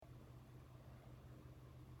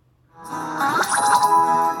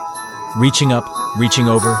reaching up, reaching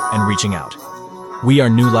over, and reaching out. We are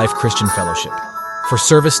New Life Christian Fellowship. For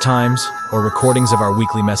service times or recordings of our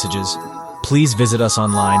weekly messages, please visit us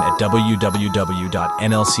online at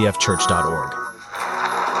www.nlcfchurch.org.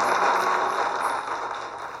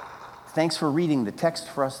 Thanks for reading the text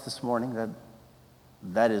for us this morning.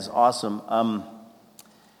 That is awesome.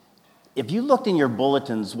 If you looked in your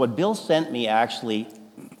bulletins, what Bill sent me actually,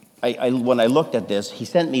 when I looked at this, he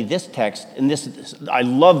sent me this text, and I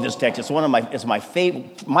love this text. It's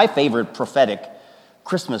my favorite prophetic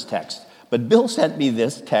Christmas text. But Bill sent me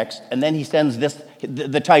this text, and then he sends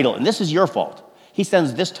the title, and this is your fault. He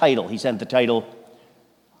sends this title. He sent the title,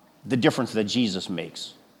 "The Difference That Jesus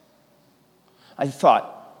Makes." I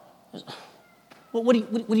thought, well, what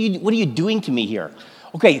are you doing to me here?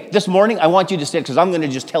 Okay, this morning I want you to sit, because I'm going to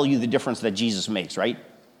just tell you the difference that Jesus makes, right?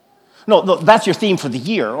 No, that's your theme for the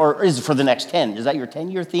year, or is it for the next 10? Is that your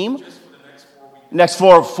 10-year theme? Just for the next 4 weeks. Next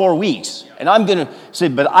four weeks. Yeah. And I'm going to say,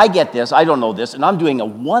 but I get this, I don't know this, and I'm doing a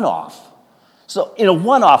one-off. So in a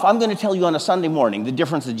one-off, I'm going to tell you on a Sunday morning the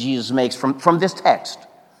difference that Jesus makes from this text.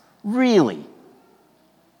 Really.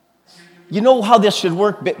 You know how this should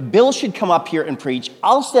work? Bill should come up here and preach.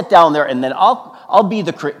 I'll sit down there, and then I'll be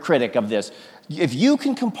the critic of this. If you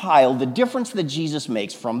can compile the difference that Jesus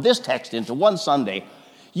makes from this text into one Sunday,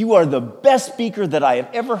 you are the best speaker that I have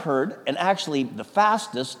ever heard, and actually the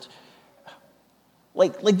fastest.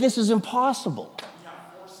 Like this is impossible.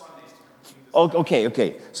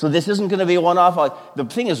 Okay. So this isn't going to be a one-off. The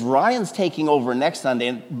thing is, Ryan's taking over next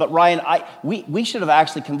Sunday. But Ryan, we should have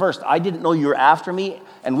actually conversed. I didn't know you were after me,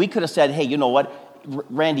 and we could have said, hey, you know what?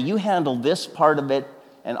 Randy, you handle this part of it,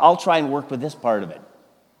 and I'll try and work with this part of it.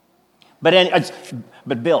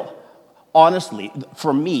 But Bill, honestly,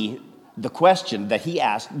 for me, the question that he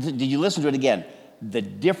asked, did you listen to it again? The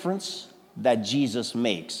difference that Jesus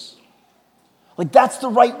makes. Like, that's the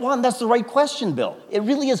right one. That's the right question, Bill. It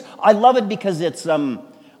really is. I love it because it's,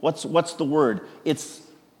 what's the word? It's,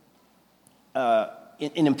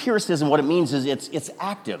 in empiricism, what it means is it's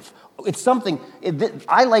active. It's something,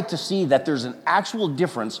 I like to see that there's an actual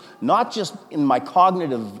difference, not just in my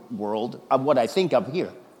cognitive world of what I think of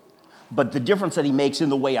here, but the difference that he makes in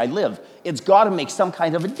the way I live. It's got to make some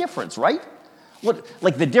kind of a difference, right?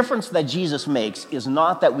 Like the difference that Jesus makes is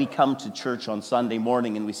not that we come to church on Sunday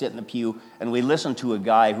morning and we sit in the pew and we listen to a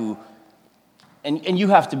guy who, and you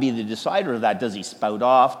have to be the decider of that. Does he spout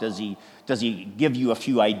off? Does he give you a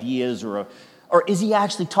few ideas, or is he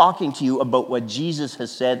actually talking to you about what Jesus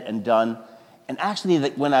has said and done? And actually,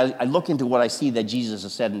 when I look into what I see that Jesus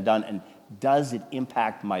has said and done, and does it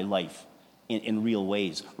impact my life in real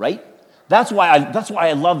ways, right? That's why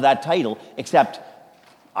I love that title, except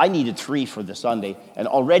I needed 3 for the Sunday, and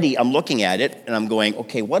already I'm looking at it, and I'm going,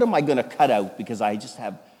 okay, what am I going to cut out, because I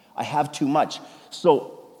have too much.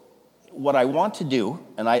 So what I want to do,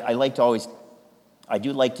 and I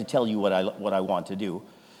do like to tell you what I want to do,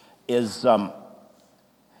 is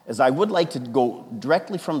I would like to go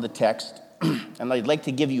directly from the text, and I'd like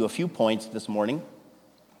to give you a few points this morning.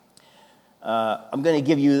 I'm going to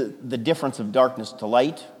give you the difference of darkness to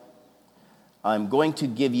light. I'm going to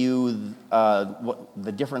give you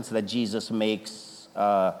the difference that Jesus makes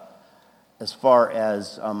as far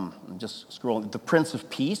as, I'm just scrolling, the Prince of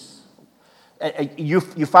Peace. You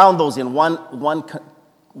found those in one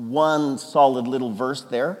solid little verse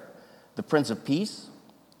there, the Prince of Peace.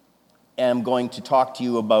 And I'm going to talk to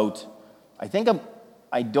you about, I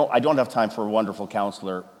don't have time for a Wonderful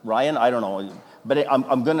Counselor. Ryan, I don't know. But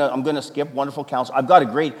I'm gonna skip Wonderful Counselor. I've got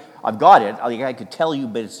it. I could tell you,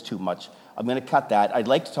 but it's too much. I'm going to cut that. I'd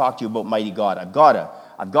like to talk to you about Mighty God. I've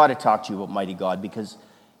got to talk to you about Mighty God, because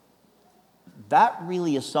that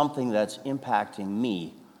really is something that's impacting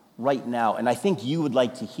me right now, and I think you would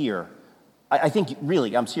like to hear. I think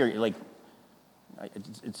really, I'm serious. Like,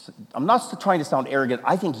 I'm not trying to sound arrogant.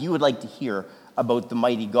 I think you would like to hear about the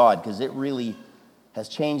Mighty God, because it really has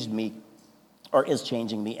changed me, or is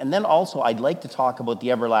changing me. And then also, I'd like to talk about the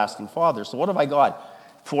Everlasting Father. So what have I got?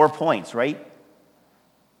 4 points, right?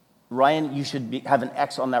 Ryan, you should have an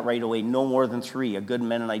X on that right away. No more than 3. A good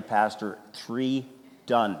Mennonite pastor, 3,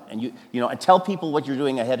 done. And and tell people what you're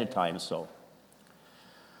doing ahead of time. So,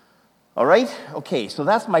 all right, okay. So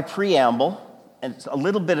that's my preamble, and it's a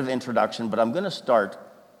little bit of introduction. But I'm going to start.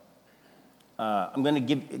 I'm going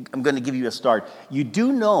to give you a start. You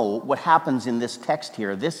do know what happens in this text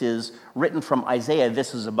here. This is written from Isaiah.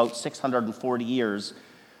 This is about 640 years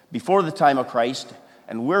before the time of Christ.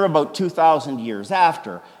 And we're about 2,000 years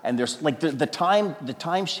after, and there's like the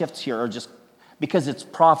time shifts here are just because it's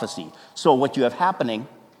prophecy. So what you have happening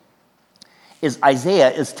is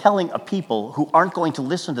Isaiah is telling a people who aren't going to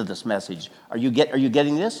listen to this message. Are you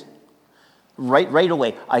getting this? right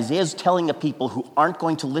away, Isaiah's telling a people who aren't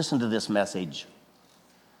going to listen to this message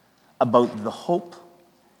about the hope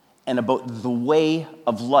and about the way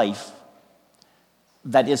of life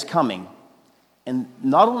that is coming. And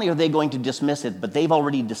not only are they going to dismiss it, but they've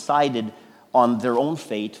already decided on their own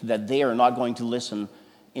fate that they are not going to listen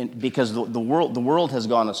because the world has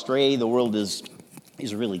gone astray. The world is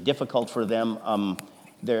really difficult for them.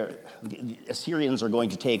 The Assyrians are going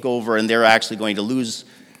to take over, and they're actually going to lose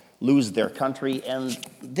their country. And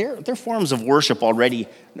their forms of worship already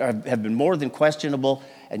have been more than questionable.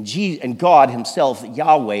 And God himself,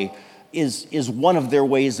 Yahweh, is one of their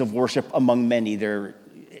ways of worship among many.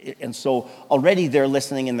 And so already they're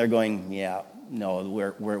listening and they're going, yeah, no,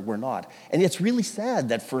 we're not. And it's really sad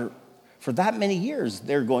that for that many years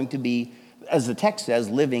they're going to be, as the text says,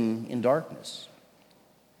 living in darkness.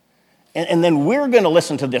 And then we're going to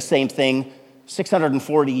listen to this same thing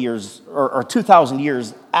 640 years or 2,000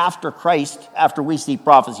 years after Christ, after we see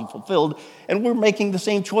prophecy fulfilled, and we're making the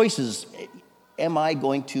same choices. Am I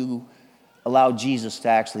going to allow Jesus to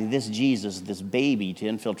actually, this baby, to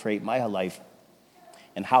infiltrate my life?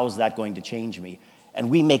 And how is that going to change me? And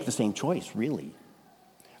we make the same choice, really.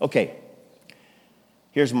 Okay,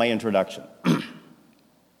 here's my introduction.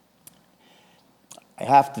 I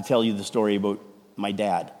have to tell you the story about my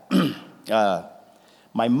dad.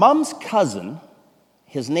 My mom's cousin,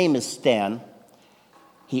 his name is Stan.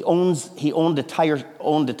 He owned a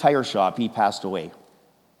tire shop. He passed away.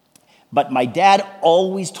 But my dad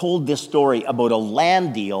always told this story about a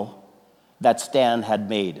land deal that Stan had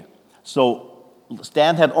made. So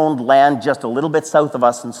Stan had owned land just a little bit south of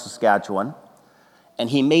us in Saskatchewan, and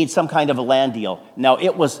he made some kind of a land deal. Now,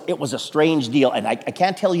 it was a strange deal, and I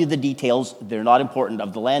can't tell you the details. They're not important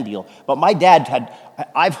of the land deal. But my dad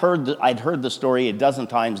I'd heard the story a dozen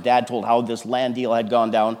times. Dad told how this land deal had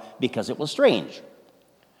gone down because it was strange.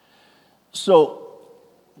 So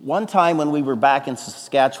one time when we were back in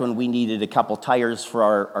Saskatchewan, we needed a couple tires for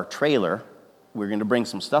our trailer. We were going to bring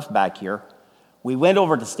some stuff back here. We went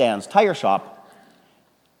over to Stan's tire shop,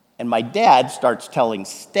 and my dad starts telling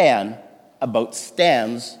Stan about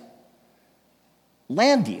Stan's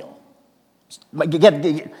land deal.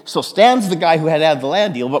 So Stan's the guy who had the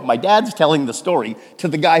land deal, but my dad's telling the story to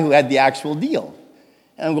the guy who had the actual deal.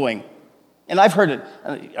 And I'm going, and I've heard it,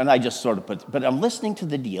 and I just sort of but I'm listening to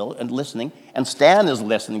the deal and Stan is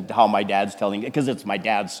listening to how my dad's telling it, because it's my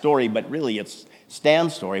dad's story, but really it's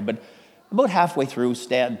Stan's story. But about halfway through,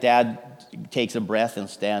 Dad takes a breath, and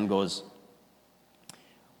Stan goes,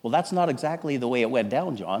 well, that's not exactly the way it went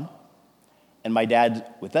down, John. And my dad,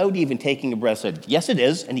 without even taking a breath, said, yes, it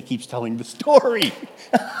is, and he keeps telling the story.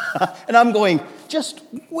 And I'm going, just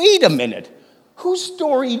wait a minute. Whose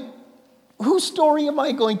story am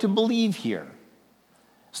I going to believe here?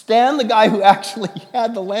 Stan, the guy who actually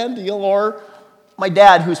had the land deal, or my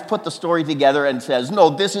dad, who's put the story together and says,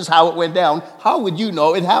 no, this is how it went down. How would you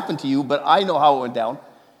know? It happened to you, but I know how it went down.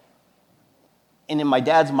 And in my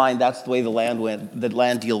dad's mind, that's the way the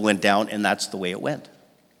land deal went down, and that's the way it went.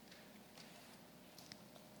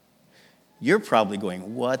 You're probably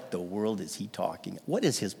going, what the world is he talking? What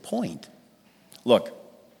is his point? Look,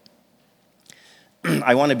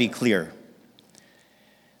 I want to be clear.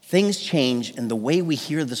 Things change, and the way we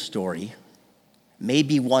hear the story may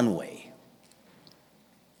be one way.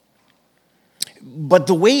 But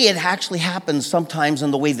the way it actually happens sometimes,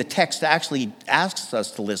 and the way the text actually asks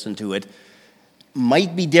us to listen to it,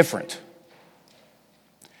 might be different.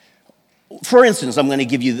 For instance, I'm going to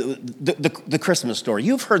give you the Christmas story.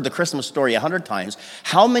 You've heard the Christmas story 100 times.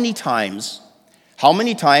 How many times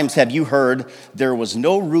have you heard there was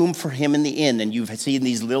no room for him in the inn? And you've seen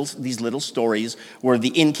these little stories where the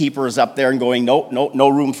innkeeper is up there and going, no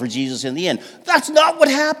room for Jesus in the inn. That's not what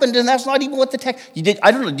happened, and that's not even what the text.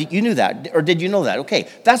 I don't know. You knew that, or did you know that? Okay,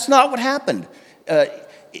 that's not what happened.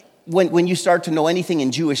 When you start to know anything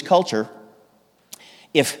in Jewish culture,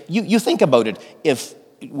 if you think about it,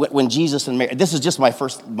 when Jesus and Mary, this is just my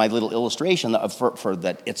little illustration for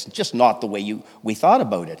that. It's just not the way we thought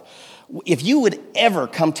about it. If you would ever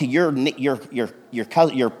come to your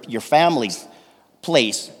family's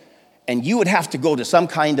place, and you would have to go to some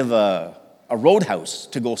kind of a roadhouse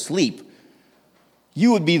to go sleep,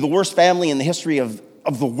 you would be the worst family in the history of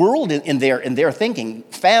the world in their thinking.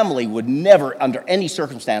 Family would never, under any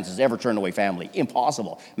circumstances, ever turn away family.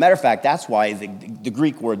 Impossible. Matter of fact, that's why the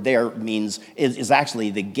Greek word there is actually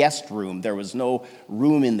the guest room. There was no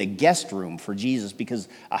room in the guest room for Jesus, because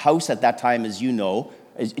a house at that time, as you know,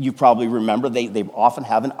 as you probably remember, they often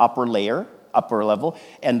have an upper level,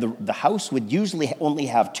 and the house would usually only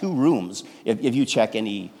have two rooms. If you check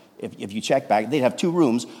back, they'd have two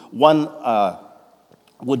rooms. One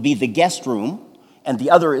would be the guest room, and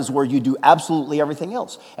the other is where you do absolutely everything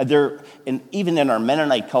else. And even in our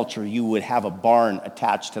Mennonite culture, you would have a barn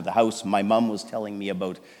attached to the house. My mom was telling me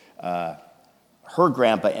about her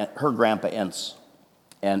grandpa Entz,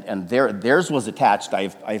 and theirs was attached. I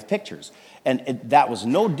have pictures, and that was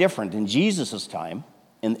no different in Jesus' time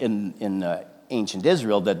in ancient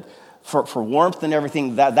Israel. That for warmth and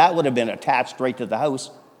everything, that would have been attached right to the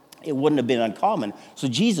house. It wouldn't have been uncommon. So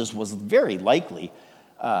Jesus was very likely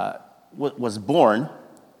was born,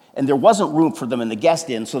 and there wasn't room for them in the guest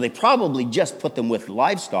inn, so they probably just put them with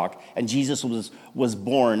livestock, and Jesus was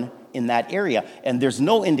born in that area. And there's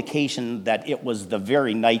no indication that it was the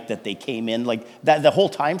very night that they came in, like that, the whole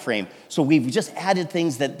time frame. So we've just added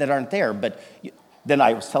things that aren't there. But then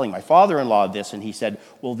I was telling my father-in-law this, and he said,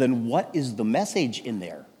 well, then what is the message in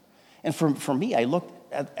there? And for me, I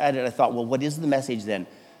looked at it, I thought, well, what is the message then?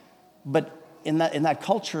 But in that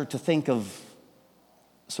culture, to think of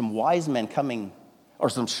some wise men coming, or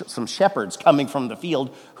some shepherds coming from the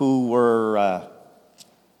field who were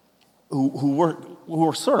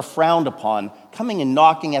sort of frowned upon, coming and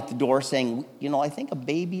knocking at the door saying, I think a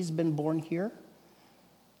baby's been born here.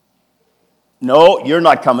 No, you're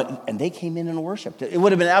not coming. And they came in and worshiped. It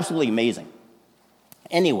would have been absolutely amazing.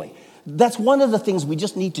 Anyway, that's one of the things we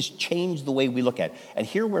just need to change the way we look at. And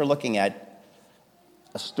here we're looking at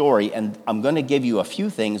a story, and I'm going to give you a few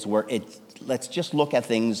things where let's just look at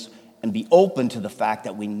things and be open to the fact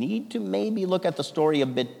that we need to maybe look at the story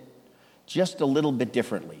just a little bit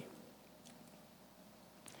differently.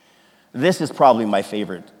 This is probably my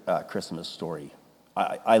favorite Christmas story.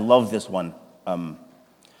 I love this one.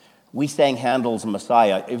 We sang Handel's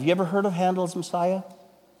Messiah. Have you ever heard of Handel's Messiah?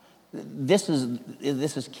 This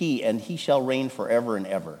is key, and he shall reign forever and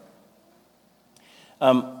ever.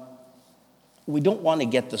 We don't want to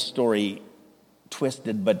get the story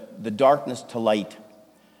twisted, but the darkness to light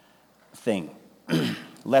thing.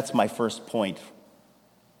 That's my first point.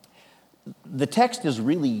 The text is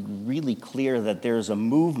really, really clear that there's a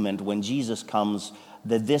movement when Jesus comes,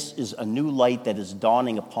 that this is a new light that is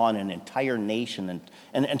dawning upon an entire nation and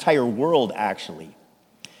an entire world, actually.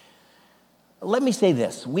 Let me say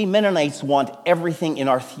this. We Mennonites want everything in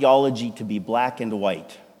our theology to be black and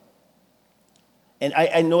white. And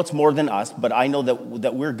I know it's more than us, but I know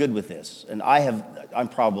that we're good with this. And I'm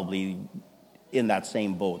probably in that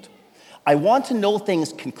same boat. I want to know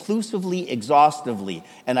things conclusively, exhaustively.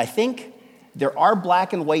 And I think there are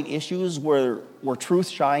black and white issues where truth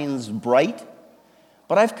shines bright.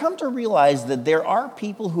 But I've come to realize that there are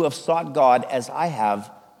people who have sought God as I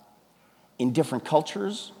have in different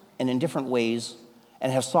cultures and in different ways,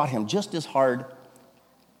 and have sought him just as hard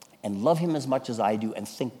and love him as much as I do and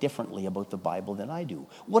think differently about the Bible than I do.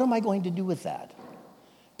 What am I going to do with that?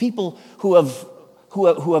 People who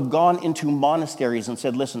have gone into monasteries and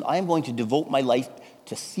said, listen, I am going to devote my life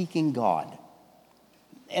to seeking God.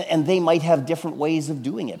 And they might have different ways of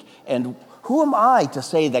doing it. And who am I to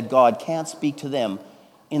say that God can't speak to them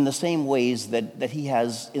in the same ways that he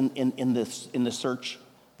has in the search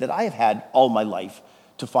that I have had all my life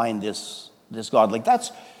to find this God? Like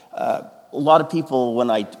that's a lot of people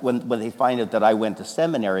when they find out that I went to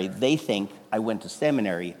seminary, they think I went to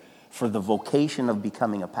seminary for the vocation of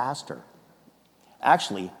becoming a pastor.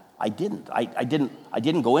 Actually, I didn't. I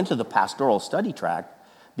didn't go into the pastoral study track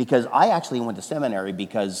because I actually went to seminary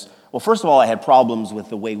because, well, first of all, I had problems with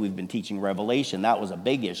the way we've been teaching Revelation. That was a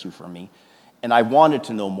big issue for me. And I wanted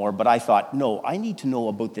to know more, but I thought, no, I need to know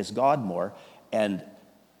about this God more. And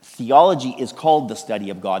theology is called the study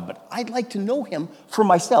of God, but I'd like to know him for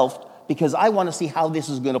myself because I want to see how this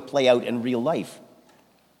is going to play out in real life.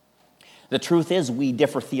 The truth is we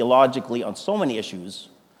differ theologically on so many issues,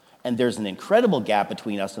 and there's an incredible gap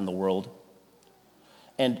between us and the world.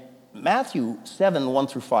 And Matthew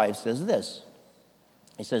 7:1-5 says this.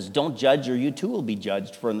 He says, don't judge or you too will be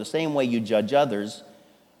judged, for in the same way you judge others,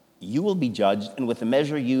 you will be judged, and with the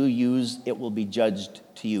measure you use, it will be judged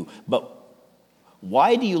to you. But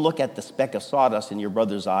why do you look at the speck of sawdust in your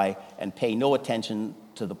brother's eye and pay no attention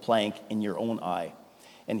to the plank in your own eye?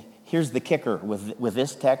 And here's the kicker with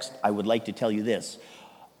this text. I would like to tell you this.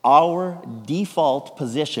 Our default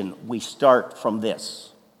position, we start from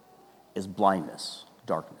this, is blindness,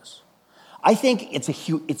 darkness. I think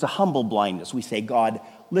it's a humble blindness. We say, God,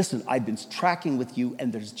 listen, I've been tracking with you,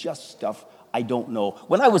 and there's just stuff I don't know.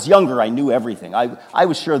 When I was younger, I knew everything. I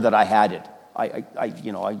was sure that I had it.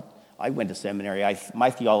 I went to seminary. My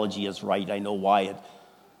theology is right. I know why.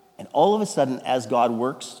 And all of a sudden, as God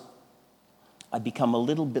works, I become a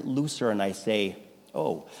little bit looser, and I say,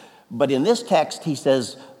 oh. But in this text, he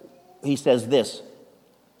says this.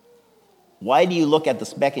 Why do you look at the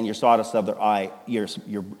speck in your sawdust of their eye, your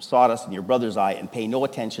sawdust in your brother's eye, and pay no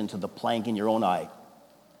attention to the plank in your own eye?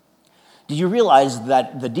 Do you realize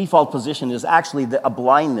that the default position is actually a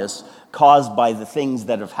blindness caused by the things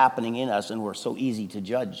that are happening in us and we're so easy to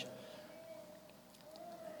judge?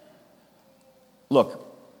 Look,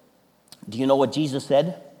 do you know what Jesus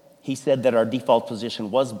said? He said that our default position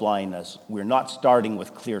was blindness. We're not starting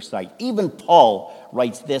with clear sight. Even Paul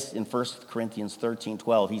writes this in 1 Corinthians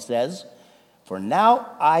 13:12. He says, "For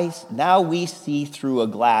now we see through a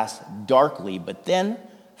glass darkly, but then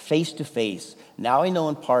face to face. Now I know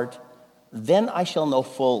in part, then I shall know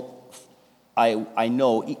full.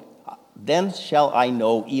 Then shall I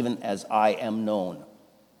know even as I am known."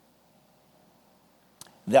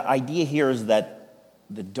 The idea here is that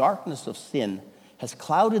the darkness of sin has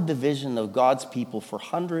clouded the vision of God's people for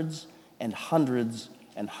hundreds and hundreds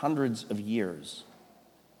and hundreds of years.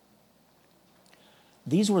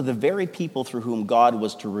 These were the very people through whom God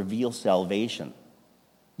was to reveal salvation.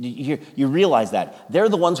 You realize that. They're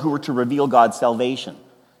the ones who were to reveal God's salvation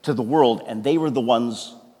to the world, and they were the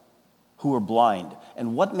ones who were blind.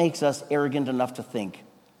 And what makes us arrogant enough to think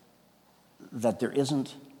that there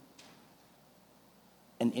isn't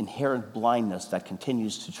an inherent blindness that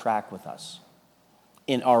continues to track with us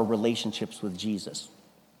in our relationships with Jesus?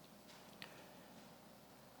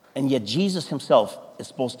 And yet Jesus himself is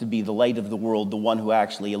supposed to be the light of the world, the one who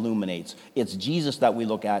actually illuminates. It's Jesus that we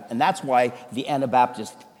look at, and that's why the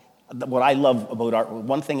Anabaptist, what I love about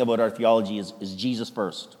one thing about our theology is Jesus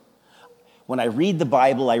first. When I read the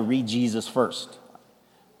Bible, I read Jesus first.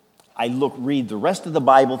 I read the rest of the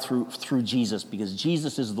Bible through Jesus, because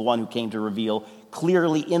Jesus is the one who came to reveal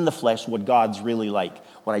clearly in the flesh what God's really like.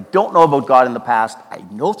 What I don't know about God in the past, I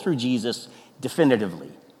know through Jesus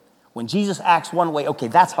definitively. When Jesus acts one way, okay,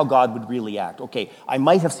 that's how God would really act. Okay, I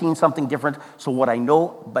might have seen something different, so what I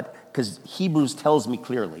know, but because Hebrews tells me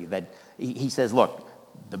clearly that he says, look,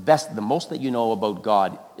 the most that you know about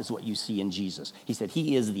God is what you see in Jesus. He said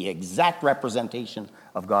he is the exact representation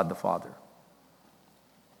of God the Father.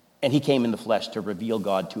 And he came in the flesh to reveal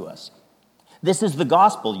God to us. This is the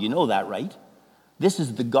gospel, you know that, right? This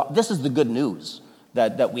is the good news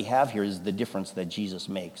that we have here, is the difference that Jesus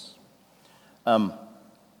makes.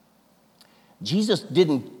 Jesus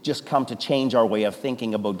didn't just come to change our way of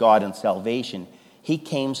thinking about God and salvation. He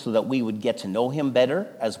came so that we would get to know him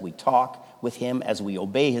better as we talk with him, as we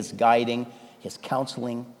obey his guiding, his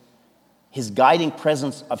counseling, his guiding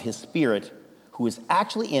presence of his Spirit, who is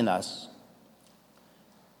actually in us.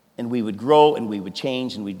 And we would grow and we would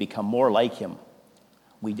change and we'd become more like him.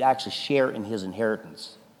 We'd actually share in his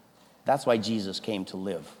inheritance. That's why Jesus came to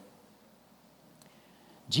live.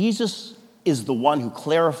 Jesus is the one who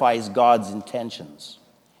clarifies God's intentions.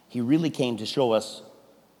 He really came to show us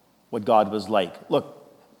what God was like.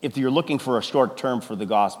 Look, if you're looking for a short term for the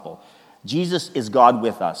gospel, Jesus is God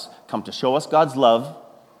with us, come to show us God's love,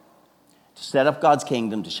 to set up God's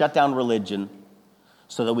kingdom, to shut down religion,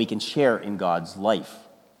 so that we can share in God's life.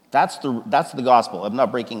 That's the gospel. I'm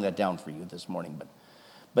not breaking that down for you this morning,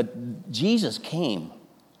 but Jesus came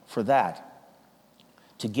for that,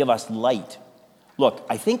 to give us light. Look,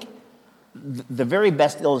 I think the very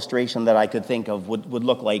best illustration that I could think of would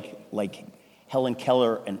look like Helen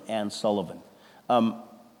Keller and Anne Sullivan.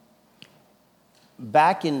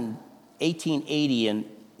 Back in 1880 in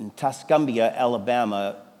Tuscumbia,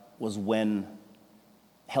 Alabama, was when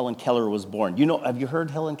Helen Keller was born. Have you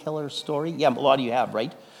heard Helen Keller's story? Yeah, a lot of you have,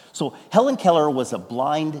 right? So Helen Keller was a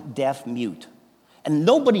blind, deaf mute. And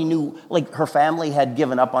nobody knew, her family had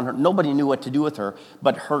given up on her. Nobody knew what to do with her.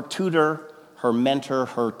 But her tutor, her mentor,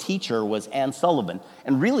 her teacher was Anne Sullivan.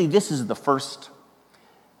 And really, this is the first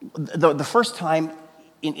time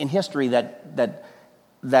in history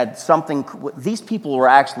that something, these people were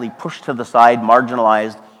actually pushed to the side,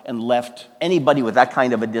 marginalized, and left. Anybody with that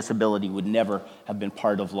kind of a disability would never have been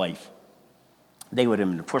part of life. They would have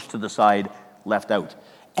been pushed to the side, left out.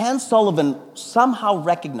 Anne Sullivan somehow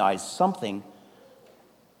recognized something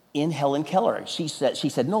in Helen Keller. She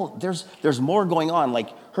said, no, there's more going on.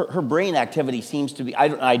 Her brain activity seems to be,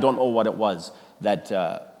 I don't know what it was that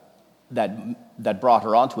brought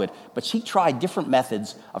her onto it, but she tried different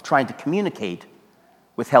methods of trying to communicate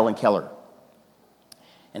with Helen Keller.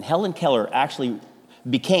 And Helen Keller actually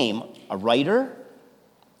became a writer,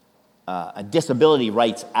 a disability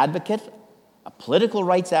rights advocate, a political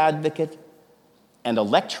rights advocate, and a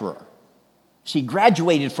lecturer. She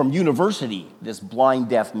graduated from university, this blind,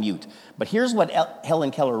 deaf mute. But here's what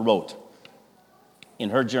Helen Keller wrote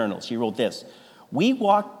in her journal. She wrote this: "We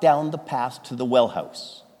walked down the path to the well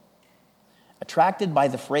house, attracted by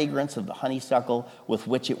the fragrance of the honeysuckle with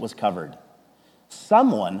which it was covered.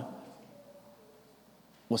 Someone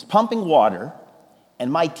was pumping water, and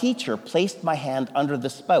my teacher placed my hand under the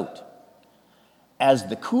spout. As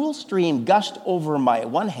the cool stream gushed over my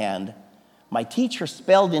one hand, my teacher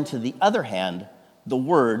spelled into the other hand the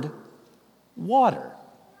word water.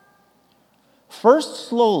 First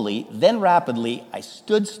slowly, then rapidly, I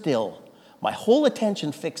stood still, my whole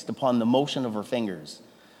attention fixed upon the motion of her fingers.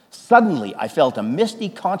 Suddenly, I felt a misty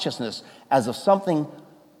consciousness as of something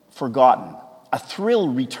forgotten, a thrill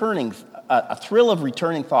of returning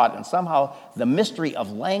thought, and somehow the mystery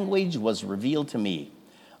of language was revealed to me.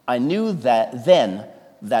 I knew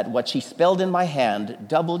that what she spelled in my hand,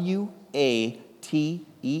 W-A-T-E-R,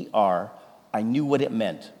 I knew what it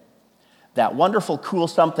meant. That wonderful, cool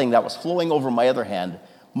something that was flowing over my other hand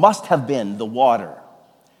must have been the water.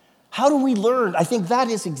 How do we learn? I think that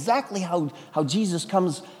is exactly how Jesus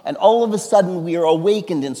comes, and all of a sudden we are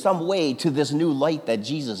awakened in some way to this new light that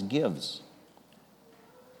Jesus gives.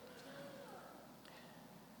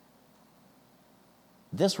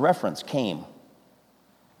 This reference came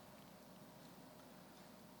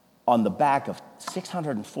on the back of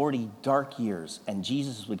 640 dark years, and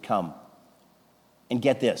Jesus would come. And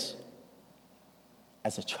get this,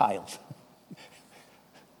 as a child.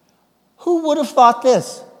 Who would have thought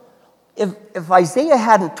this? If Isaiah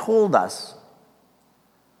hadn't told us,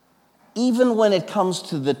 even when it comes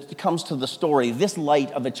to the story, this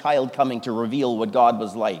light of a child coming to reveal what God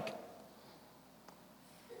was like,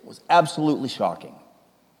 was absolutely shocking.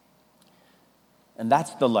 And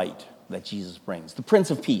that's the light that Jesus brings, the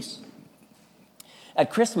Prince of Peace.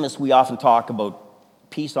 At Christmas, we often talk about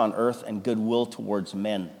peace on earth and goodwill towards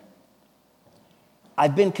men.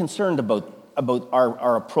 I've been concerned about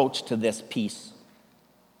our approach to this peace,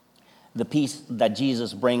 the peace that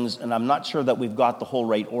Jesus brings, and I'm not sure that we've got the whole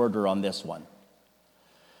right order on this one.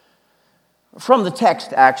 From the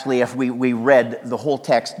text, actually, if we read the whole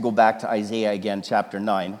text, go back to Isaiah again, chapter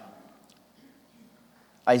 9.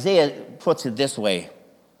 Isaiah puts it this way.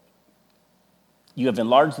 You have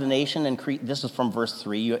enlarged the nation, this is from verse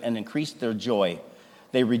 3, and increased their joy.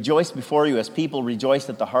 They rejoice before you as people rejoice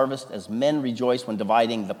at the harvest, as men rejoice when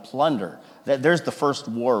dividing the plunder. There's the first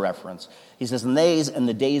war reference. He says, in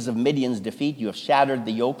the days of Midian's defeat, you have shattered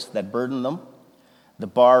the yokes that burden them, the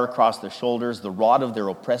bar across their shoulders, the rod of their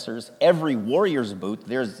oppressors. Every warrior's boot,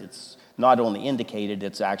 it's not only indicated,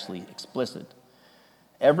 it's actually explicit.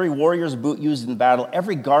 Every warrior's boot used in battle,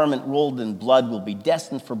 every garment rolled in blood will be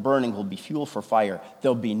destined for burning, will be fuel for fire.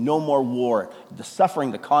 There'll be no more war. The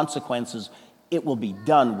suffering, the consequences, it will be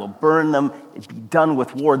done. We'll burn them. It'll be done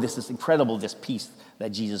with war. This is incredible, this peace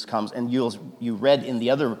that Jesus comes. And you read in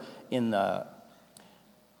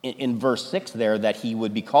verse 6 there that he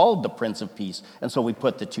would be called the Prince of Peace. And so we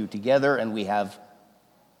put the two together and we have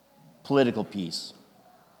political peace.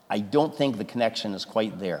 I don't think the connection is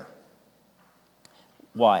quite there.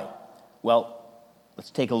 Why? Well, let's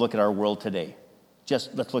take a look at our world today.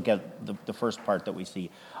 Let's look at the first part that we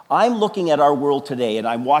see. I'm looking at our world today, and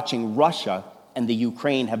I'm watching Russia and the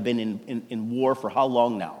Ukraine have been in war for how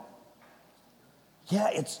long now? Yeah,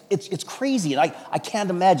 it's crazy, and I can't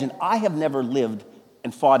imagine. I have never lived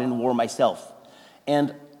and fought in war myself.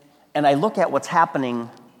 And I look at what's happening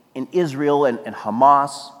in Israel and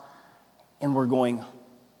Hamas, and we're going,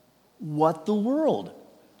 what the world?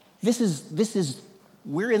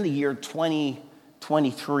 We're in the year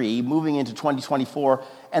 2023, moving into 2024,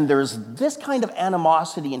 and there's this kind of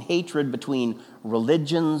animosity and hatred between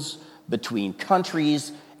religions, between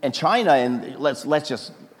countries, and China. And let's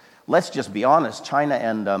just be honest. China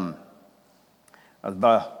and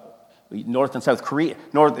North and South Korea.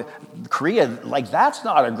 North Korea, like that's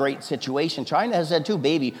not a great situation. China has said too,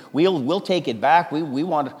 baby, we'll take it back. We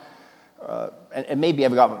want. And maybe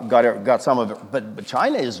I've got some of it, but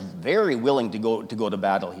China is very willing to go to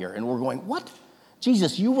battle here, and we're going, what?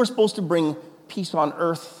 Jesus, you were supposed to bring peace on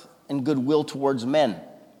earth and goodwill towards men.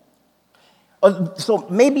 So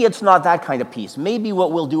maybe it's not that kind of peace. Maybe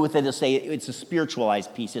what we'll do with it is say it's a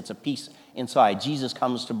spiritualized peace. It's a peace inside. Jesus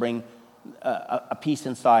comes to bring a peace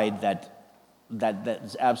inside that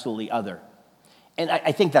is absolutely other. And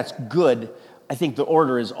I think that's good. I think the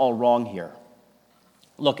order is all wrong here.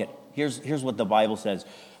 Look at. Here's what the Bible says.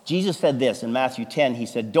 Jesus said this in Matthew 10. He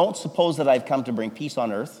said, don't suppose that I've come to bring peace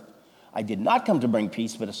on earth. I did not come to bring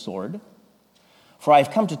peace, but a sword. For I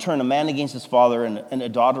have come to turn a man against his father and a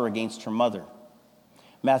daughter against her mother.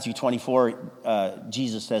 Matthew 24,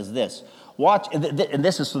 Jesus says this. Watch, and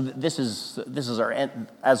this is our,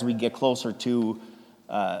 as we get closer to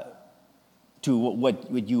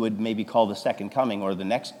what you would maybe call the second coming, or the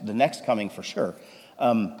next coming for sure.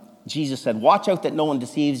 Jesus said, watch out that no one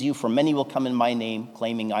deceives you, for many will come in my name,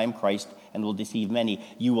 claiming I am Christ, and will deceive many.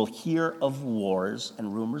 You will hear of wars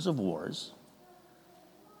and rumors of wars.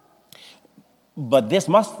 But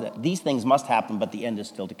these things must happen, but the end is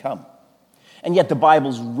still to come. And yet the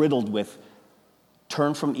Bible's riddled with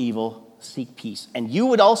turn from evil, seek peace. And you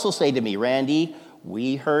would also say to me, Randy,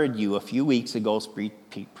 we heard you a few weeks ago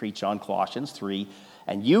preach on Colossians 3,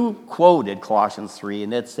 and you quoted Colossians 3,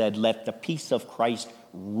 and it said, let the peace of Christ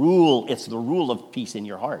rule. It's the rule of peace in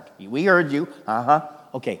your heart. We heard you.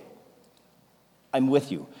 Okay. I'm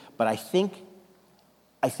with you. But I think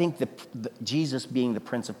that Jesus being the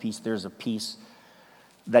Prince of Peace, there's a peace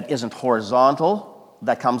that isn't horizontal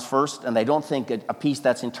that comes first, and I don't think a peace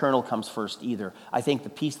that's internal comes first either. I think the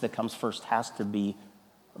peace that comes first has to be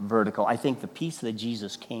vertical. I think the peace that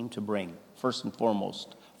Jesus came to bring, first and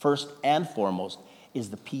foremost, is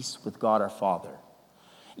the peace with God our Father.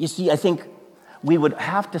 You see, I think we would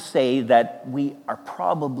have to say that we are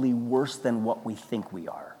probably worse than what we think we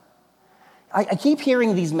are. I keep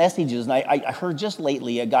hearing these messages, and I heard just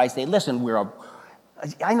lately a guy say, listen,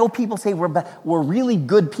 I know people say we're really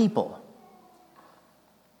good people.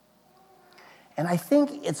 And I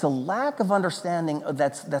think it's a lack of understanding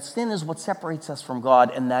that sin is what separates us from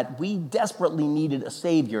God, and that we desperately needed a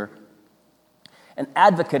Savior, an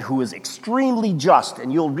advocate who is extremely just.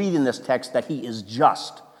 And you'll read in this text that he is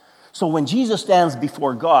just. So when Jesus stands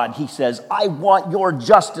before God, he says, I want your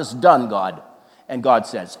justice done, God. And God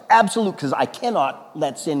says, absolute, because I cannot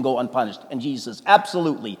let sin go unpunished. And Jesus says,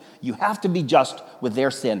 absolutely, you have to be just with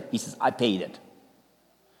their sin. He says, I paid it.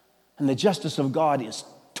 And the justice of God is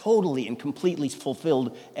totally and completely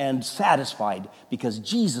fulfilled and satisfied because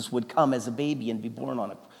Jesus would come as a baby and be born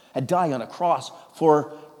and die on a cross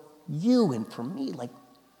for you and for me. Like,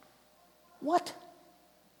 what?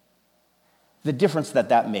 The difference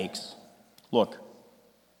that makes. Look,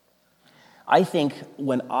 I think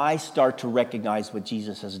when I start to recognize what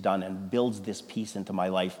Jesus has done and builds this peace into my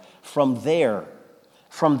life, from there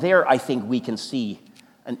I think we can see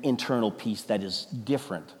an internal peace that is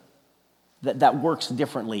different, that works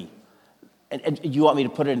differently. And you want me to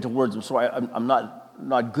put it into words? I'm sorry, I'm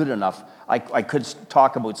not good enough. I could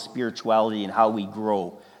talk about spirituality and how we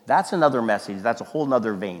grow. That's another message. That's a whole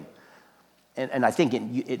nother vein. And I think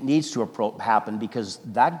it needs to happen because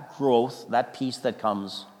that growth, that peace that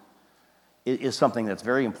comes, is something that's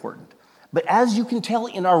very important. But as you can tell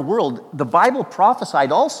in our world, the Bible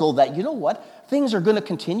prophesied also that, you know what, things are going to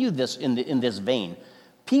continue this in this vein.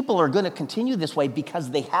 People are going to continue this way because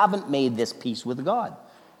they haven't made this peace with God.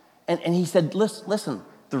 And he said, listen,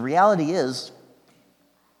 the reality is,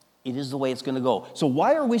 it is the way it's going to go. So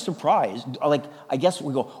why are we surprised? Like, I guess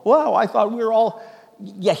we go, wow, I thought we were all,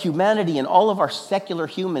 humanity and all of our secular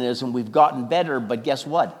humanism, we've gotten better, but guess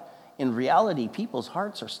what? In reality, people's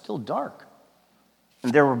hearts are still dark.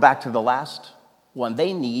 And there we're back to the last one.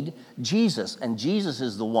 They need Jesus, and Jesus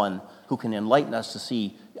is the one who can enlighten us to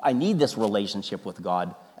see, I need this relationship with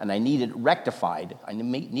God, and I need it rectified. I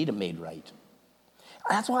need it made right.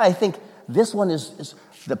 That's why I think this one is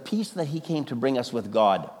the peace that he came to bring us with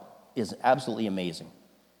God is absolutely amazing.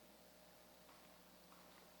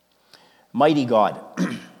 Mighty God.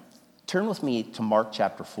 Turn with me to Mark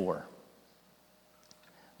chapter 4.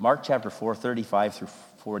 Mark chapter 4, 35 through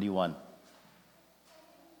 41.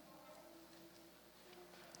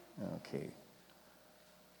 Okay.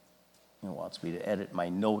 He wants me to edit my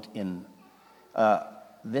note in.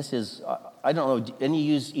 This is, I don't know, any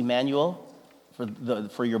use Emmanuel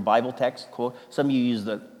for your Bible text quote? Some of you use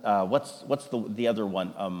what's the other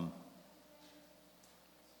one?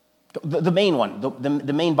 The main one,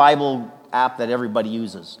 the main Bible app that everybody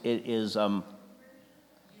uses. It is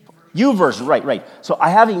YouVersion, right. So I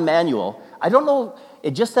have Emmanuel. I don't know,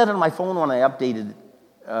 it just said on my phone when I updated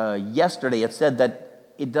yesterday, it said that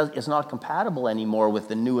it's not compatible anymore with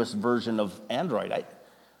the newest version of Android.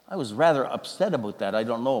 I was rather upset about that. I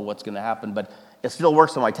don't know what's going to happen, but it still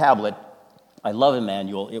works on my tablet. I love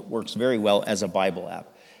Emmanuel. It works very well as a Bible app.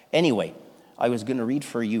 Anyway, I was going to read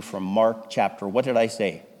for you from Mark chapter, what did I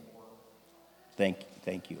say?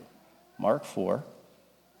 Thank you. Mark 4.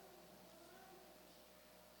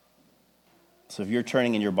 So if you're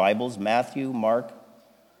turning in your Bibles, Matthew, Mark,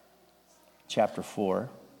 chapter 4.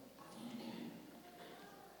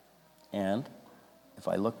 And if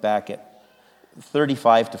I look back at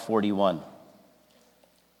 35 to 41.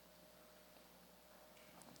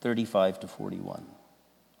 35 to 41.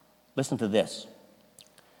 Listen to this.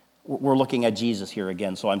 We're looking at Jesus here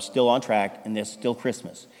again, so I'm still on track, and it's still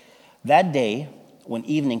Christmas. That day, when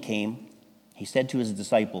evening came, he said to his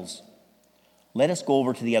disciples, "Let us go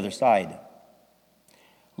over to the other side."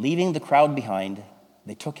 Leaving the crowd behind,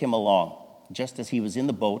 they took him along. Just as he was in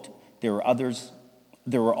the boat, there were others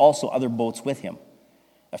There were also other boats with him.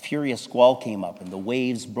 A furious squall came up, and the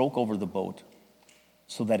waves broke over the boat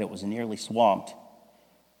so that it was nearly swamped.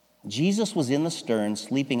 Jesus was in the stern,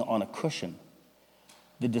 sleeping on a cushion.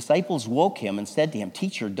 The disciples woke him and said to him,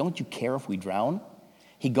 "Teacher, don't you care if we drown?"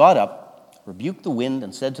 He got up, rebuked the wind,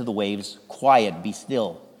 and said to the waves, "Quiet, be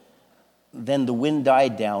still." Then the wind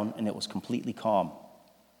died down, and it was completely calm.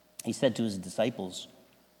 He said to his disciples,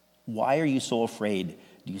 "Why are you so afraid?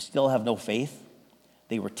 Do you still have no faith?"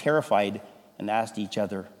 They were terrified and asked each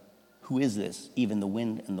other, "Who is this? Even the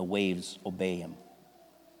wind and the waves obey him."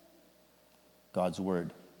 God's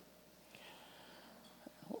word.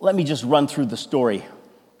 Let me just run through the story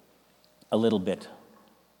a little bit.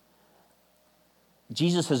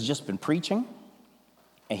 Jesus has just been preaching,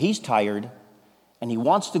 and he's tired, and he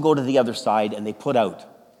wants to go to the other side, and they put out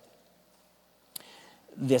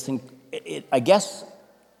this. I guess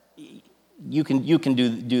you can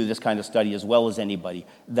do this kind of study as well as anybody.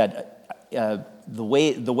 That the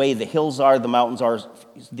way the hills are, the mountains are,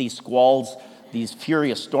 these squalls, these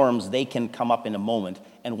furious storms, they can come up in a moment.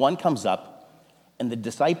 And one comes up, and the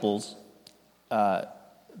disciples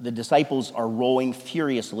are rowing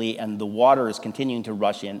furiously, and the water is continuing to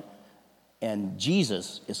rush in, and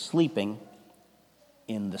Jesus is sleeping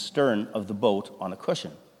in the stern of the boat on a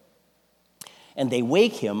cushion. And they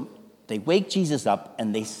wake Jesus up,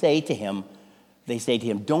 and they say to him,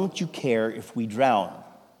 "Don't you care if we drown?"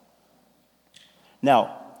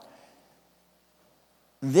 Now,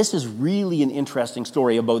 this is really an interesting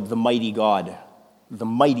story about the mighty God. The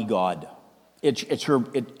mighty God.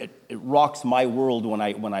 It rocks my world when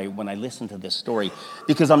I listen to this story,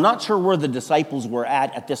 because I'm not sure where the disciples were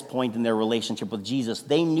at this point in their relationship with Jesus.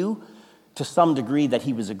 They knew to some degree that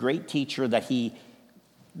he was a great teacher, that he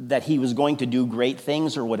was going to do great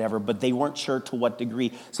things or whatever, but they weren't sure to what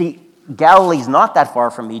degree. See, Galilee's not that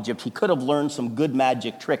far from Egypt. He could have learned some good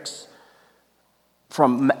magic tricks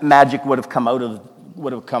from magic would have come out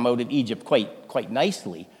of Egypt quite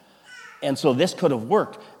nicely. And so this could have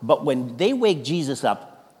worked. But when they wake Jesus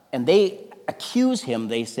up and they accuse him,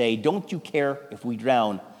 they say, "Don't you care if we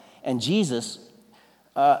drown?" And Jesus,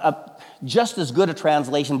 just as good a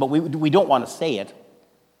translation, but we don't want to say it,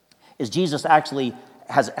 is Jesus actually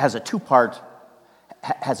has a two-part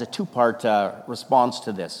response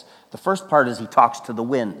to this. The first part is he talks to the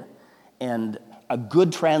wind. And a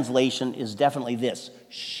good translation is definitely this: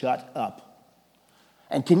 "Shut up."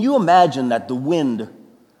 And can you imagine that the wind,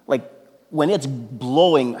 like when it's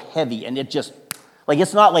blowing heavy and it just, like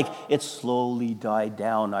it's not like it slowly died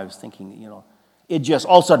down. I was thinking, it just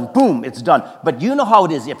all of a sudden, boom, it's done. But you know how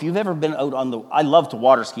it is. If you've ever been out on I loved to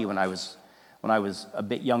water ski when I was a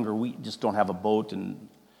bit younger. We just don't have a boat, and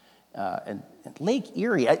Lake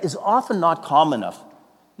Erie is often not calm enough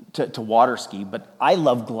to water ski, but I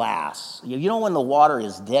love glass. You know when the water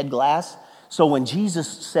is dead glass? So when Jesus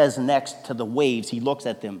says next to the waves, he looks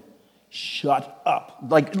at them, "Shut up."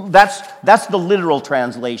 Like that's the literal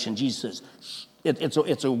translation. Jesus says,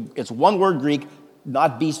 it's one word Greek,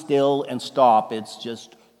 not be still and stop. It's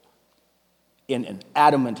just in an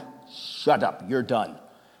adamant, "Shut up, you're done."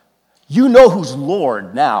 You know who's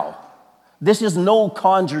Lord now. This is no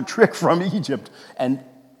conjured trick from Egypt. And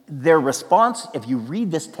their response, if you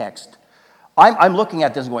read this text, I'm looking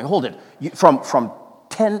at this and going, hold it. From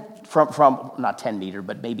not 10 meter,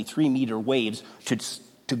 but maybe 3 meter waves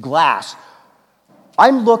to glass.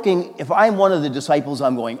 I'm looking, if I'm one of the disciples,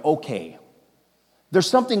 I'm going, okay, there's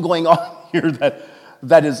something going on here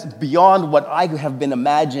that is beyond what I have been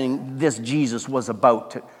imagining this Jesus was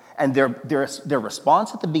about to. And their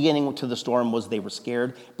response at the beginning to the storm was they were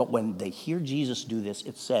scared. But when they hear Jesus do this,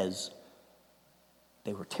 it says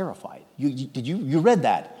they were terrified. You read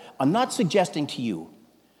that? I'm not suggesting to you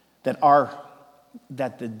that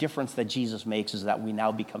the difference that Jesus makes is that we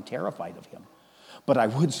now become terrified of him. But I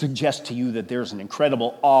would suggest to you that there's an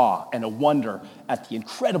incredible awe and a wonder at the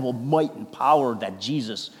incredible might and power that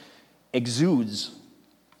Jesus exudes.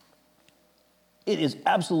 It is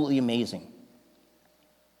absolutely amazing.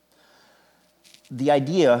 The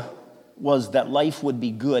idea was that life would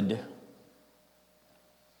be good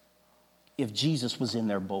if Jesus was in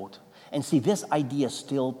their boat. And see, this idea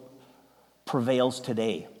still prevails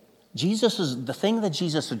today. The thing that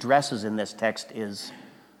Jesus addresses in this text is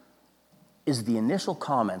the initial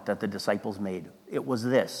comment that the disciples made. It was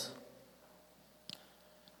this: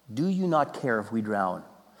 "Do you not care if we drown?"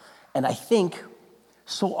 And I think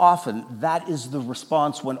so often that is the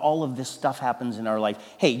response when all of this stuff happens in our life.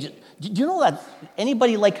 Hey, do you know that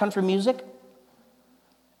anybody like country music?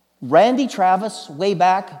 Randy Travis, way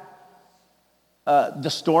back, "The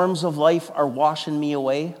storms of life are washing me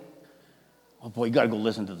away." Oh boy, you got to go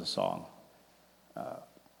listen to the song.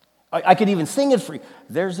 I could even sing it for you.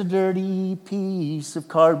 There's a dirty piece of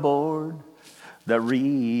cardboard that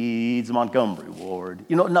reads Montgomery Ward.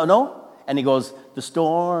 No? And he goes, the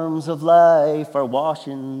storms of life are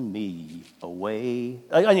washing me away.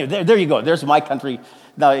 There you go. There's my country.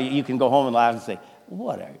 Now you can go home and laugh and say,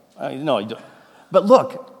 whatever. No, you don't. But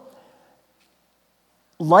look,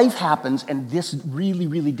 life happens and this really,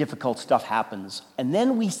 really difficult stuff happens. And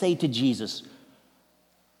then we say to Jesus,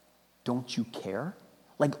 don't you care?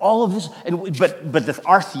 Like all of this, but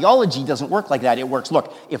our theology doesn't work like that. It works,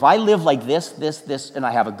 look, if I live like this, and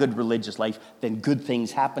I have a good religious life, then good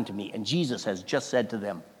things happen to me. And Jesus has just said to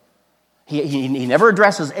them, he never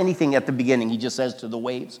addresses anything at the beginning. He just says to the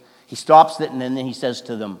waves. He stops it, and then he says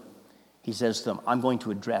to them, I'm going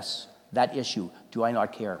to address that issue. Do I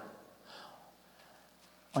not care?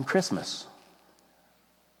 On Christmas,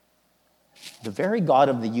 the very God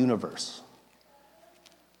of the universe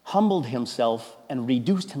humbled himself and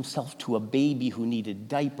reduced himself to a baby who needed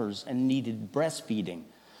diapers and needed breastfeeding,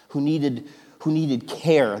 who needed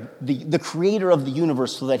care, the creator of the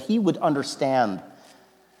universe, so that he would understand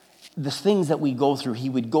the things that we go through, he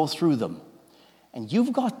would go through them. And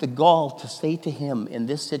you've got the gall to say to him in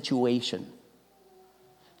this situation,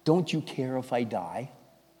 don't you care if I die?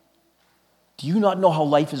 Do you not know how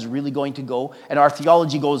life is really going to go? And our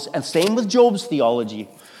theology goes, and same with Job's theology.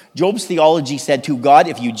 Job's theology said to God,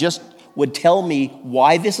 if you just would tell me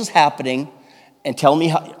why this is happening and tell me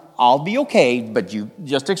how, I'll be okay, but you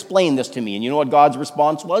just explain this to me. And you know what God's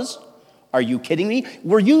response was? Are you kidding me?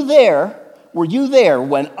 Were you there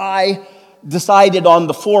when I decided on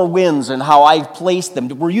the four winds and how I placed them?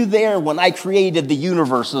 Were you there when I created the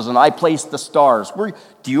universes and I placed the stars?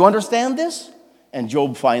 Do you understand this? And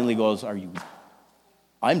Job finally goes,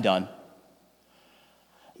 I'm done.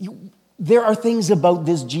 There are things about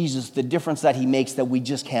this Jesus, the difference that he makes that we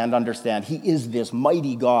just can't understand. He is this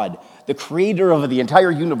mighty God, the creator of the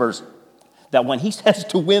entire universe, that when he says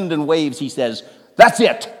to wind and waves, he says, that's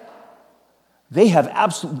it. They have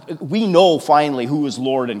we know finally who is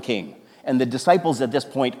Lord and King. And the disciples at this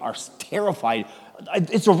point are terrified.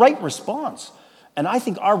 It's a right response. And I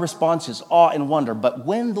think our response is awe and wonder. But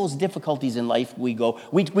when those difficulties in life we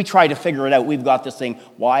try to figure it out. We've got this thing,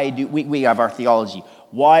 we have our theology.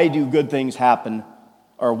 Why do good things happen,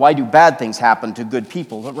 or why do bad things happen to good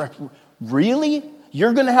people? Really?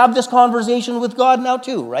 You're going to have this conversation with God now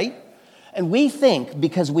too, right? And we think,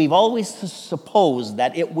 because we've always supposed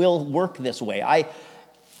that it will work this way.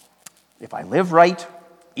 If I live right,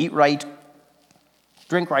 eat right,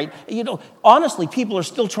 drink right. Honestly, people are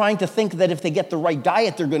still trying to think that if they get the right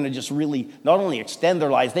diet, they're going to just really not only extend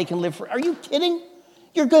their lives, they can live for. Are you kidding?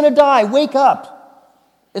 You're going to die. Wake up.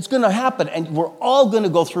 It's going to happen, and we're all going to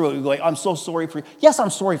go through it. We're going, I'm so sorry for you. Yes, I'm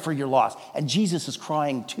sorry for your loss. And Jesus is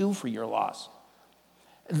crying too for your loss.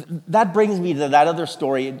 That brings me to that other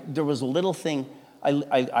story. There was a little thing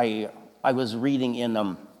I was reading in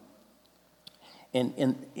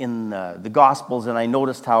the Gospels, and I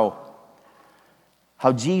noticed how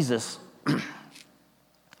Jesus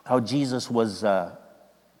was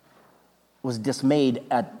dismayed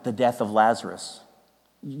at the death of Lazarus.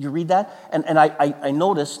 You read that? And I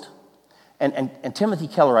noticed, and Timothy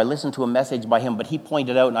Keller, I listened to a message by him, but he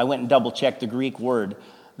pointed out, and I went and double-checked the Greek word,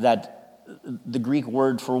 that the Greek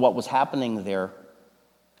word for what was happening there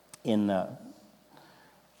in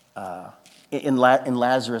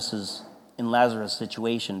Lazarus'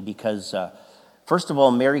 situation, because first of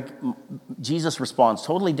all, Jesus responds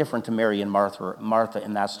totally different to Mary and Martha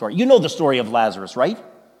in that story. You know the story of Lazarus, right?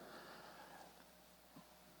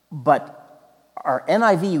 But our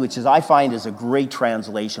NIV, which I find is a great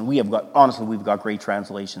translation, we've got great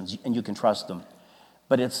translations, and you can trust them.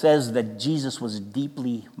 But it says that Jesus was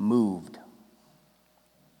deeply moved.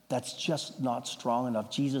 That's just not strong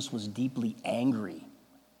enough. Jesus was deeply angry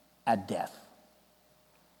at death.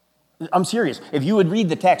 I'm serious. If you would read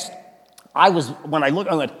the text, when I looked,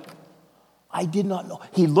 I went, I did not know.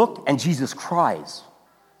 He looked, and Jesus cries.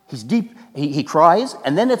 He's deep. He cries,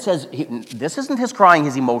 and then it says, this isn't his crying,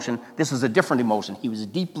 his emotion. This is a different emotion. He was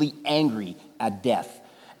deeply angry at death.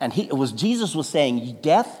 And Jesus was saying,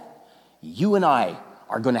 death, you and I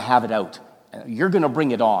are going to have it out. You're going to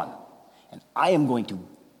bring it on. And I'm going to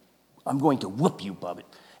whoop you, bub.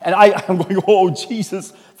 And I'm going, oh,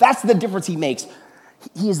 Jesus. That's the difference he makes.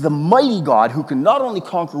 He is the mighty God who can not only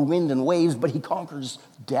conquer wind and waves, but he conquers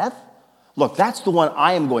death. Look, that's the one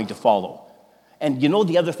I am going to follow. And you know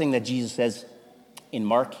the other thing that Jesus says in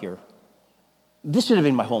Mark here? This should have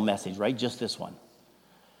been my whole message, right? Just this one.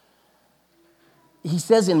 He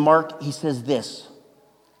says in Mark, he says this.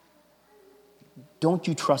 Don't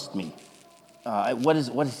you trust me? What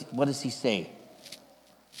does he say?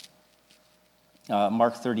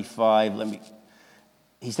 Mark 35,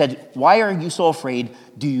 he said, "Why are you so afraid?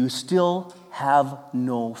 Do you still have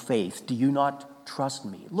no faith? Do you not trust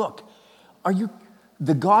me?" Look, are you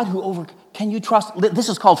the God who can you trust? This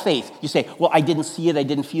is called faith. You say, "Well, I didn't see it. I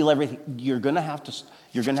didn't feel everything." You're going to have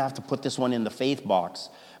to put this one in the faith box.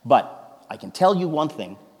 But I can tell you one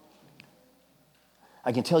thing.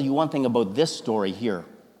 I can tell you one thing about this story here.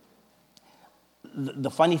 The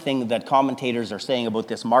funny thing that commentators are saying about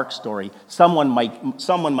this Mark story, someone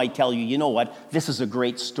might tell you, you know what, this is a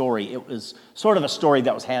great story. It was sort of a story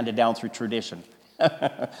that was handed down through tradition.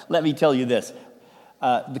 Let me tell you this.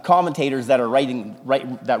 The commentators that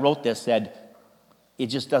wrote this said, it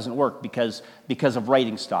just doesn't work because of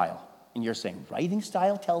writing style. And you're saying, writing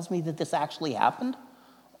style tells me that this actually happened?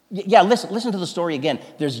 Yeah, listen to the story again.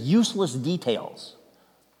 There's useless details.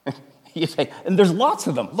 You say, and there's lots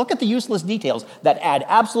of them. Look at the useless details that add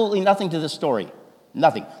absolutely nothing to this story.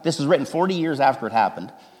 Nothing. This is written 40 years after it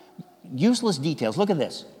happened. Useless details. Look at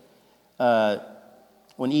this.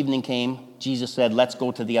 When evening came, Jesus said, "Let's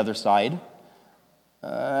go to the other side."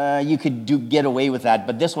 You could get away with that,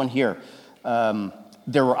 but this one here,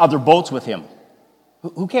 there were other boats with him.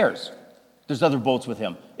 Who cares? There's other boats with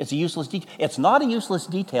him. It's a useless detail. It's not a useless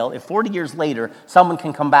detail if 40 years later someone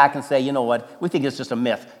can come back and say, you know what, we think it's just a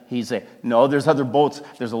myth. He'd say, no, there's other boats.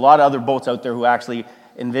 There's a lot of other boats out there who actually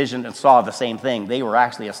envisioned and saw the same thing. They were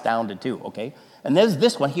actually astounded too, okay? And there's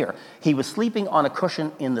this one here. He was sleeping on a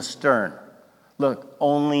cushion in the stern. Look,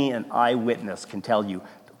 only an eyewitness can tell you.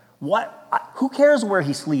 Who cares where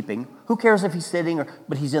he's sleeping? Who cares if he's sitting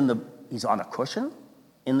but he's on a cushion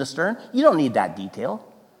in the stern? You don't need that detail.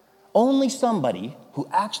 Only somebody who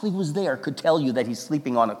actually was there could tell you that he's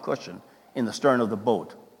sleeping on a cushion in the stern of the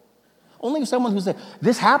boat. Only someone who's there.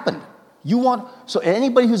 This happened. So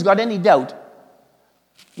anybody who's got any doubt,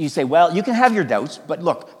 you say, well, you can have your doubts, but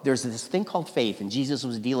look, there's this thing called faith, and Jesus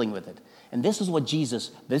was dealing with it. And this is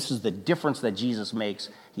the difference that Jesus makes.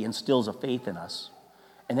 He instills a faith in us.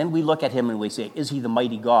 And then we look at him and we say, is he the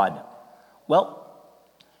mighty God? Well,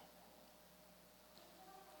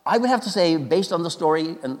 I would have to say, based on the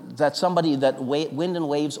story, and that somebody that wind and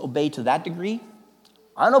waves obey to that degree,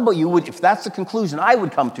 I don't know about you, if that's the conclusion I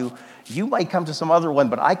would come to, you might come to some other one,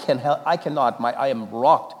 but I cannot. I am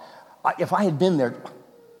rocked. If I had been there,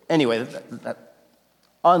 anyway,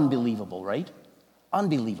 unbelievable, right?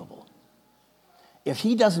 Unbelievable. If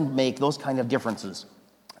he doesn't make those kind of differences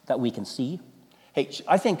that we can see, hey,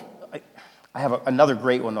 I think I have another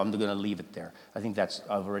great one. I'm going to leave it there. I think I've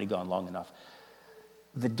already gone long enough.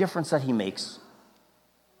 The difference that he makes,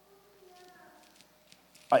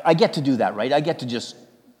 I get to do that, right? I get to just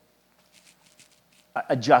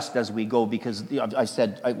adjust as we go because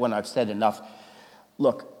when I've said enough,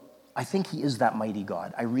 look, I think he is that mighty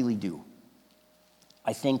God. I really do.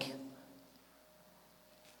 I think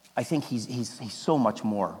he's so much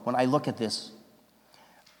more. When I look at this,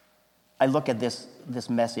 this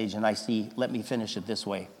message and I see, let me finish it this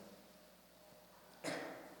way.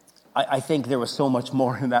 I think there was so much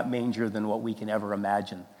more in that manger than what we can ever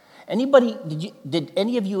imagine. Did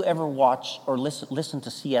any of you ever watch or listen to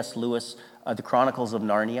C.S. Lewis, The Chronicles of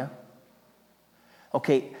Narnia?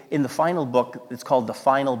 Okay, in the final book, it's called The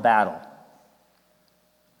Final Battle.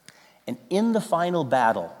 And in the final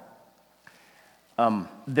battle,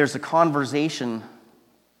 there's a conversation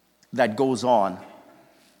that goes on.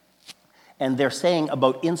 And they're saying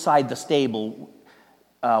about inside the stable,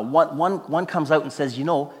 one comes out and says, you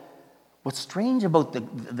know, what's strange about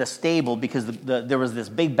the stable, because there was this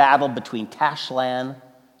big battle between Tazlan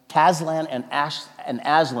and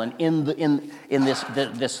Aslan in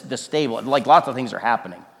this stable. Like lots of things are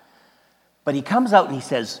happening. But he comes out and he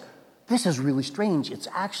says, this is really strange. It's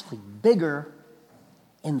actually bigger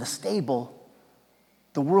in the stable.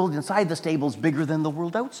 The world inside the stable is bigger than the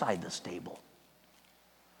world outside the stable.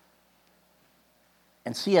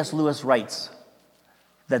 And C.S. Lewis writes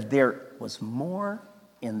that there was more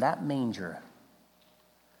in that manger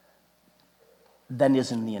than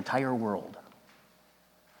is in the entire world.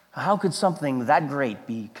 How could something that great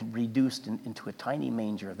be reduced into a tiny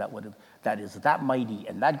manger that is that mighty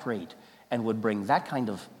and that great and would bring that kind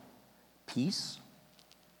of peace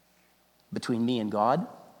between me and God?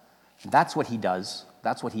 That's what he does.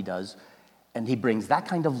 That's what he does. And he brings that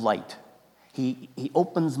kind of light. He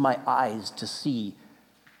opens my eyes to see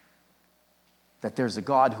that there's a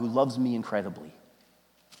God who loves me incredibly.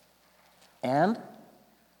 And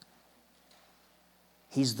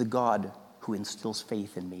he's the God who instills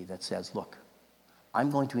faith in me that says, look, I'm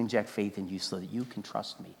going to inject faith in you so that you can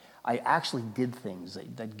trust me. I actually did things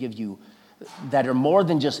that give you, that are more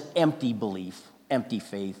than just empty belief, empty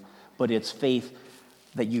faith, but it's faith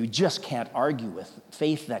that you just can't argue with,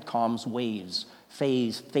 faith that calms waves,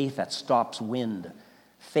 faith that stops wind,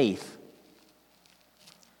 faith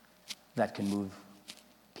that can move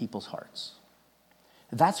people's hearts.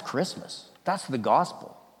 That's Christmas. That's the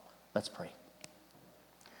gospel. Let's pray.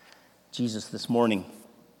 Jesus, this morning,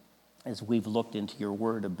 as we've looked into your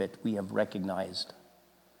word a bit, we have recognized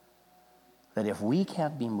that if we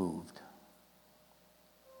can't be moved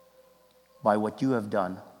by what you have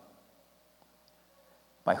done,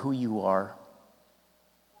 by who you are,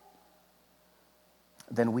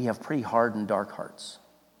 then we have pretty hard and dark hearts.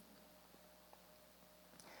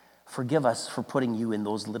 Forgive us for putting you in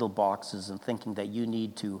those little boxes and thinking that you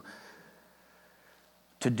need to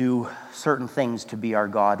do certain things to be our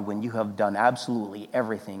God when you have done absolutely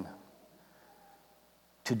everything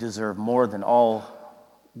to deserve more than all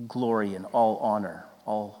glory and all honor,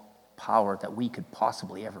 all power that we could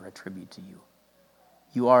possibly ever attribute to you.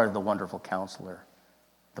 You are the wonderful counselor,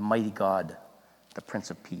 the mighty God, the Prince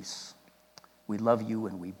of Peace. We love you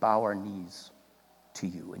and we bow our knees to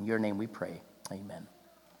you. In your name we pray. Amen.